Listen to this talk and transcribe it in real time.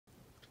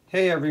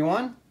Hey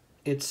everyone,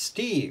 it's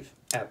Steve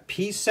at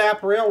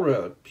PSAP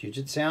Railroad,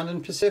 Puget Sound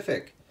and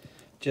Pacific.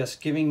 Just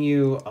giving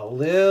you a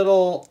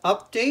little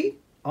update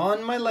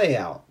on my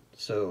layout.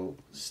 So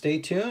stay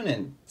tuned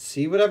and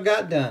see what I've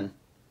got done.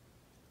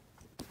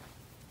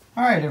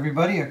 Alright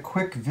everybody, a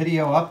quick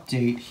video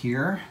update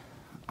here.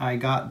 I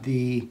got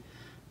the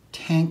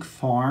tank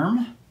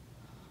farm,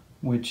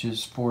 which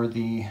is for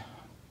the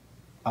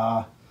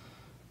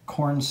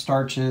corn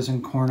starches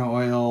and corn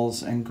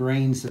oils and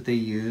grains that they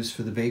use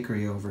for the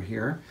bakery over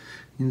here.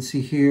 You can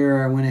see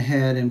here I went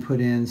ahead and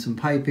put in some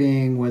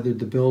piping, weathered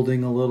the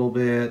building a little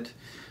bit,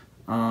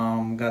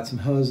 got some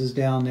hoses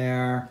down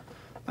there.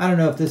 I don't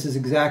know if this is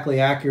exactly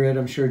accurate.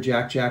 I'm sure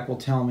Jack will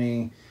tell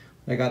me.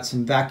 I got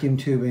some vacuum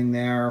tubing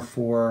there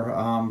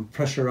for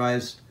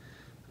pressurized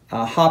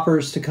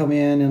hoppers to come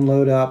in and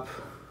load up.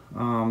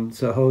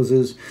 So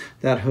hoses.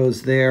 That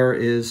hose there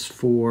is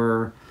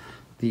for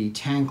the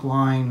tank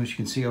line, which you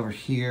can see over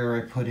here.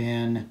 I put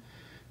in,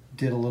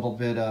 did a little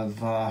bit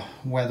of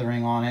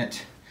weathering on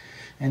it.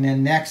 And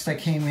then next I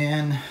came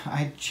in,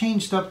 I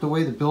changed up the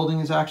way the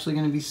building is actually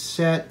going to be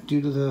set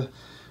due to the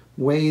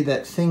way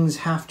that things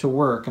have to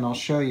work, and I'll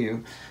show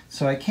you.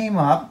 So I came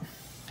up,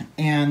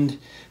 and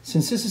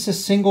since this is a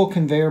single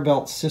conveyor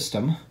belt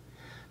system,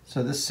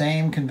 so this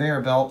same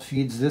conveyor belt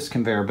feeds this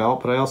conveyor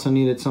belt, but I also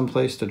needed some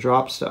place to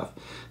drop stuff.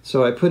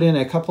 So I put in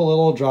a couple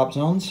little drop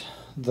zones.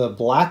 The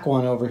black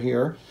one over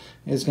here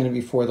is going to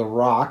be for the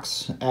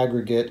rocks,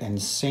 aggregate,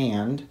 and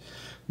sand.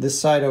 This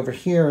side over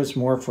here is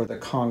more for the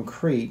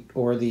concrete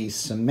or the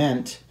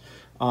cement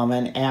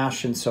and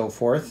ash and so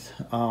forth.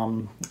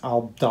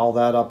 I'll doll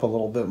that up a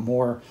little bit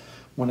more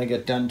when I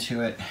get done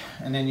to it.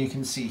 And then you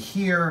can see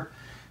here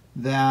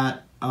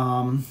that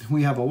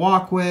we have a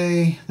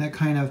walkway that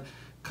kind of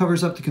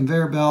covers up the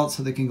conveyor belt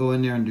so they can go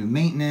in there and do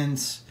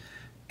maintenance.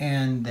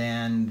 And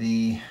then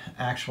the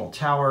actual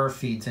tower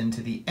feeds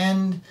into the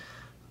end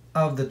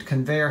of the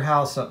conveyor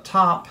house up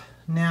top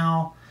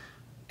now,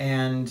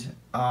 and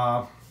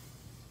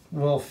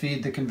will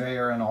feed the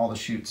conveyor and all the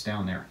chutes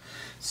down there.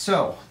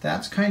 So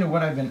that's kind of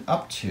what I've been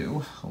up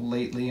to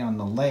lately on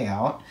the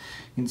layout.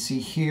 You can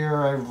see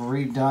here I've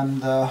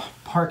redone the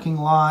parking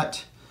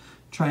lot,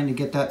 trying to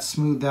get that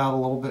smoothed out a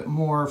little bit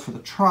more for the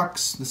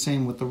trucks, the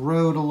same with the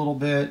road a little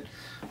bit.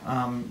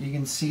 You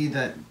can see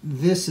that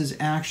this is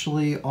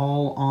actually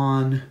all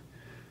on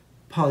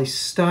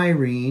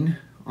polystyrene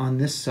on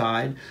this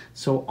side,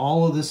 so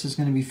all of this is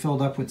going to be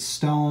filled up with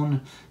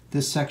stone.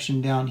 This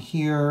section down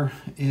here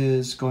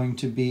is going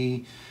to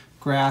be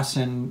grass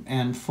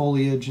and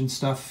foliage and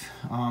stuff.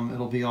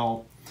 It'll be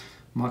all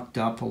mucked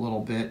up a little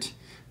bit.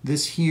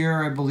 This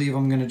here, I believe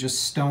I'm going to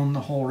just stone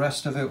the whole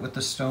rest of it with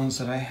the stones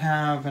that I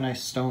have, and I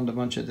stoned a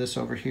bunch of this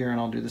over here, and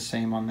I'll do the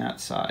same on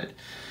that side.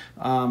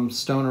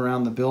 Stone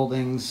around the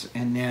buildings,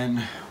 and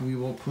then we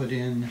will put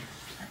in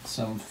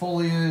some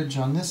foliage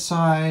on this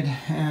side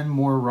and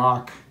more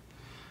rock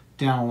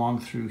down along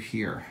through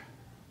here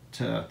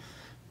to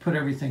put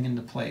everything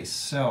into place.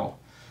 So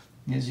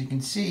as you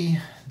can see,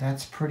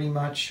 that's pretty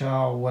much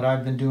what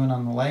I've been doing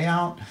on the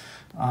layout.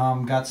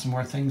 Got some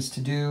more things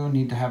to do.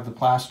 Need to have the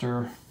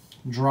plaster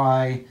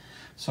dry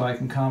so I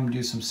can come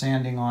do some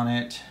sanding on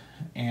it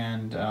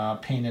and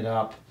paint it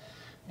up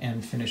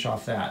and finish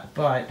off that.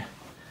 But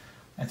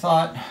I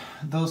thought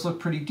those look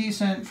pretty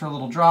decent for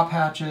little drop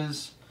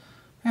hatches.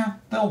 Yeah,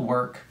 they'll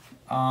work.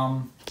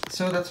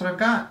 So that's what I've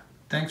got.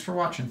 Thanks for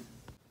watching.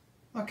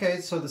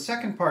 Okay, so the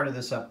second part of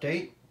this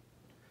update,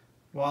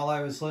 while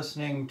I was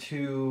listening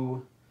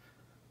to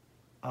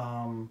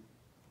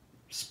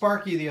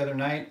Sparky the other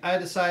night, I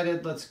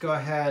decided let's go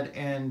ahead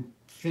and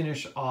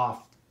finish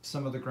off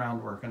some of the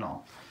groundwork and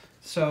all.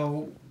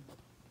 So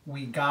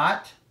we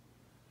got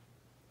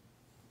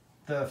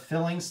the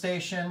filling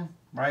station,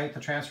 right,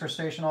 the transfer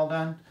station all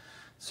done.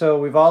 So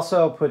we've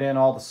also put in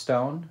all the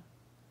stone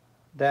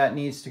that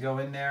needs to go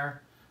in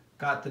there.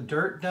 Got the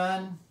dirt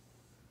done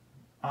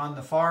on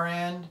the far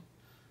end.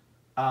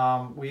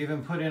 We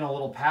even put in a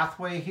little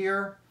pathway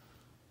here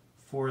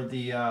for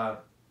the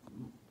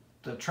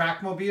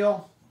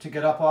trackmobile to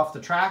get up off the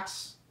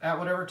tracks at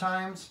whatever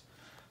times.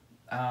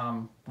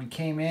 We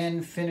came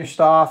in, finished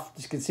off.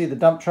 As you can see, the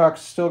dump trucks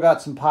still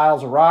got some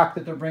piles of rock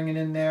that they're bringing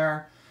in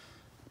there.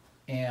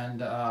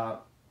 And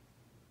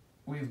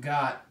we've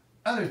got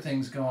other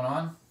things going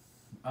on.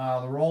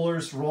 The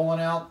rollers rolling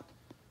out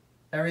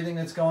everything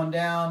that's going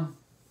down.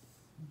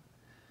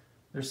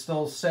 They're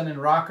still sending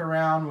rock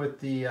around with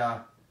the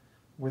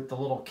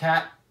little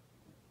cat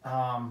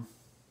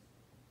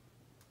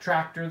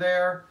tractor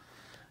there.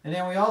 And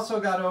then we also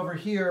got over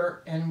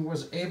here and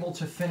was able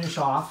to finish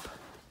off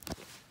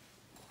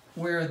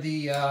where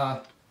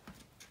the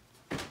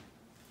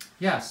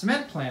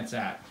cement plant's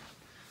at.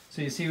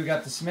 So you see we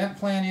got the cement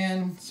plant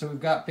in, so we've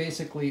got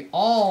basically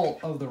all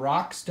of the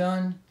rocks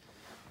done.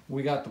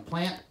 We got the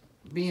plant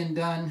being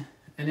done.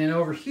 And then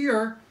over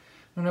here,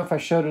 I don't know if I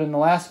showed it in the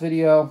last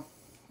video,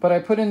 but I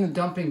put in the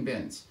dumping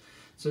bins.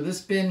 So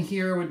this bin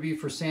here would be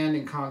for sand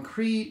and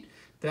concrete.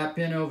 That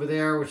bin over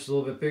there, which is a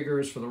little bit bigger,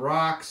 is for the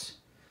rocks.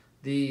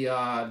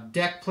 The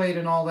deck plate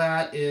and all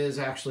that is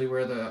actually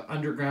where the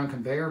underground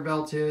conveyor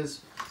belt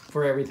is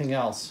for everything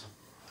else.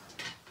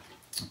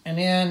 And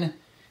then,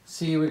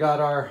 see, we got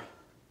our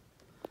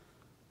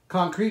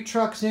concrete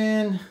trucks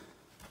in.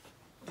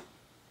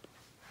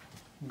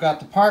 We've got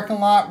the parking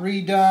lot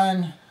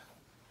redone.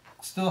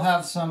 Still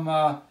have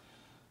some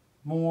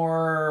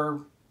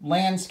more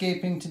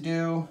landscaping to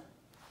do.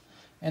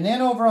 And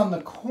then over on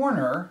the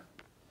corner,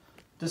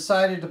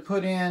 decided to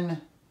put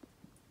in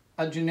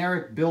a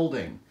generic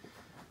building.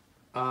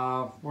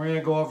 We're going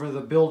to go over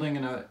the building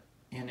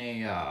in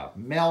a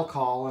mail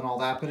call and all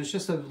that, but it's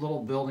just a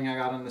little building I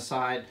got on the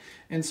side.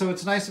 And so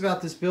what's nice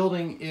about this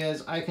building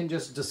is I can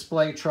just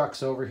display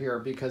trucks over here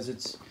because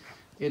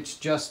it's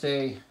just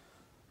a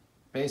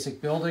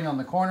basic building on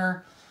the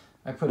corner.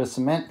 I put a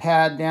cement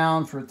pad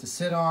down for it to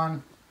sit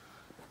on.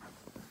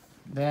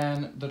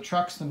 Then the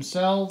trucks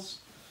themselves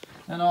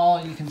and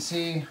all you can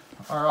see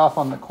are off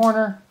on the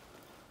corner.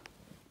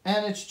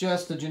 And it's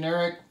just a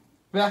generic,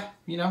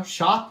 you know,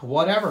 shop,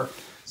 whatever.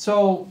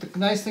 So the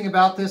nice thing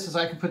about this is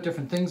I can put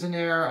different things in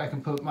there. I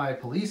can put my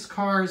police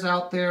cars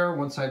out there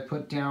once I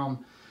put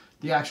down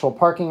the actual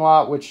parking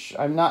lot, which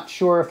I'm not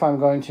sure if I'm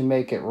going to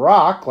make it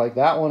rock like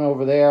that one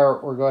over there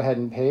or go ahead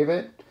and pave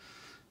it.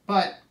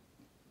 But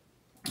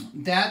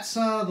that's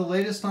the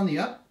latest on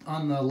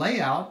the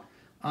layout.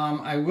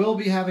 I will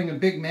be having a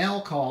big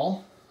mail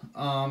call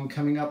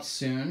coming up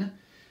soon.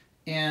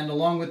 And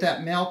along with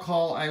that mail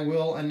call, I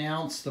will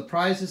announce the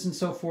prizes and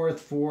so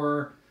forth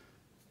for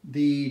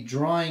the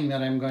drawing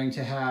that I'm going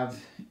to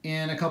have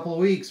in a couple of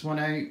weeks when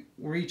I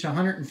reach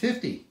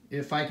 150,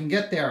 if I can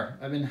get there.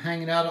 I've been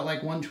hanging out at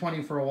like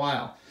 120 for a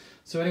while.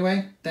 So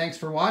anyway, thanks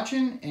for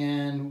watching,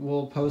 and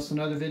we'll post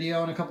another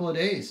video in a couple of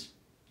days.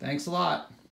 Thanks a lot.